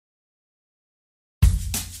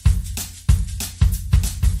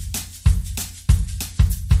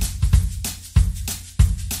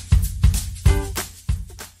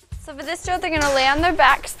For this drill, they're going to lay on their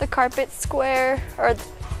backs, the carpet square, or the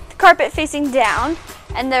carpet facing down,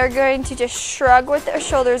 and they're going to just shrug with their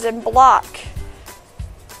shoulders and block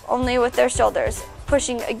only with their shoulders,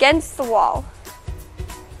 pushing against the wall.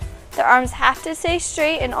 Their arms have to stay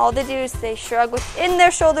straight, and all they do is they shrug within their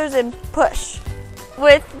shoulders and push.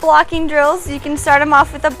 With blocking drills, you can start them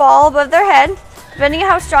off with a ball above their head. Depending on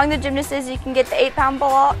how strong the gymnast is, you can get the 8-pound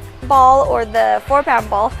ball or the 4-pound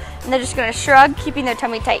ball, and they're just going to shrug, keeping their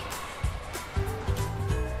tummy tight.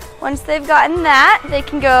 Once they've gotten that, they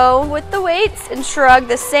can go with the weights and shrug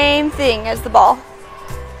the same thing as the ball,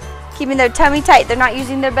 keeping their tummy tight. They're not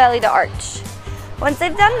using their belly to arch. Once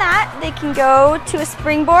they've done that, they can go to a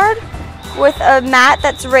springboard with a mat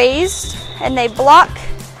that's raised, and they block,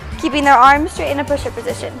 keeping their arms straight in a push-up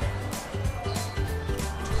position.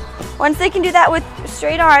 Once they can do that with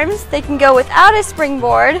straight arms, they can go without a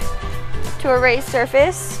springboard to a raised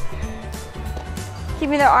surface,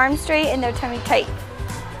 keeping their arms straight and their tummy tight.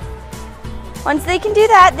 Once they can do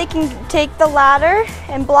that, they can take the ladder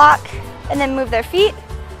and block, and then move their feet,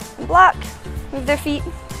 and block, move their feet,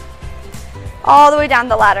 all the way down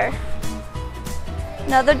the ladder.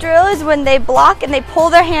 Another drill is when they block and they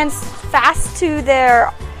pull their hands fast to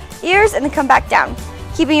their ears and then come back down,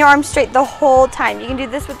 keeping your arms straight the whole time. You can do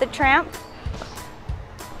this with the tramp.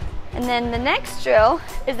 And then the next drill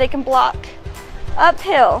is they can block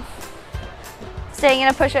uphill, staying in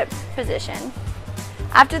a push-up position.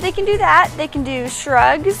 After they can do that, they can do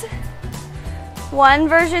shrugs. One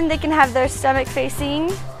version, they can have their stomach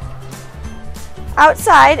facing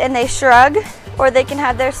outside and they shrug, or they can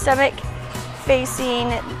have their stomach facing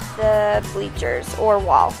the bleachers or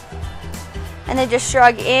wall. And they just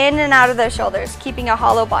shrug in and out of their shoulders, keeping a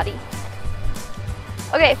hollow body.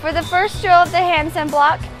 Okay, for the first drill of the handstand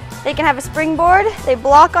block, they can have a springboard, they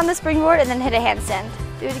block on the springboard and then hit a handstand.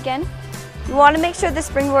 Do it again. You want to make sure the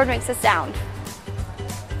springboard makes a sound.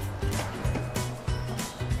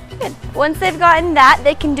 Good. Once they've gotten that,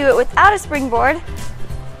 they can do it without a springboard.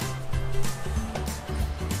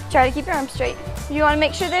 Try to keep your arms straight. You want to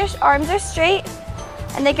make sure their arms are straight,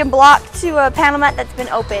 and they can block to a panel mat that's been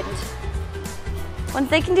opened.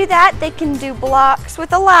 Once they can do that, they can do blocks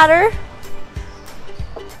with a ladder.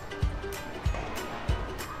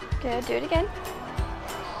 Good, do it again.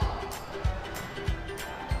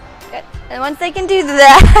 Good. And once they can do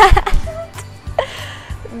that,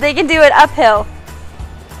 they can do it uphill.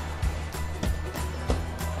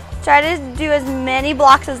 Try to do as many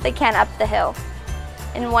blocks as they can up the hill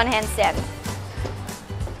in one handstand.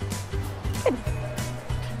 Good.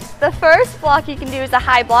 The first block you can do is a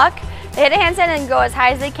high block. They hit a handstand and go as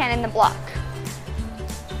high as they can in the block.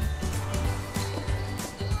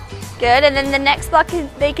 Good, and then the next block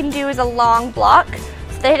they can do is a long block.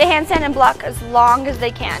 So they hit a handstand and block as long as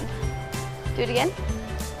they can. Do it again.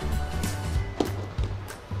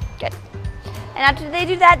 Good. And after they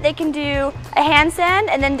do that, they can do a handstand,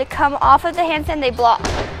 and then to come off of the handstand, they block.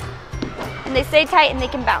 And they stay tight and they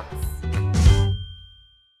can bounce.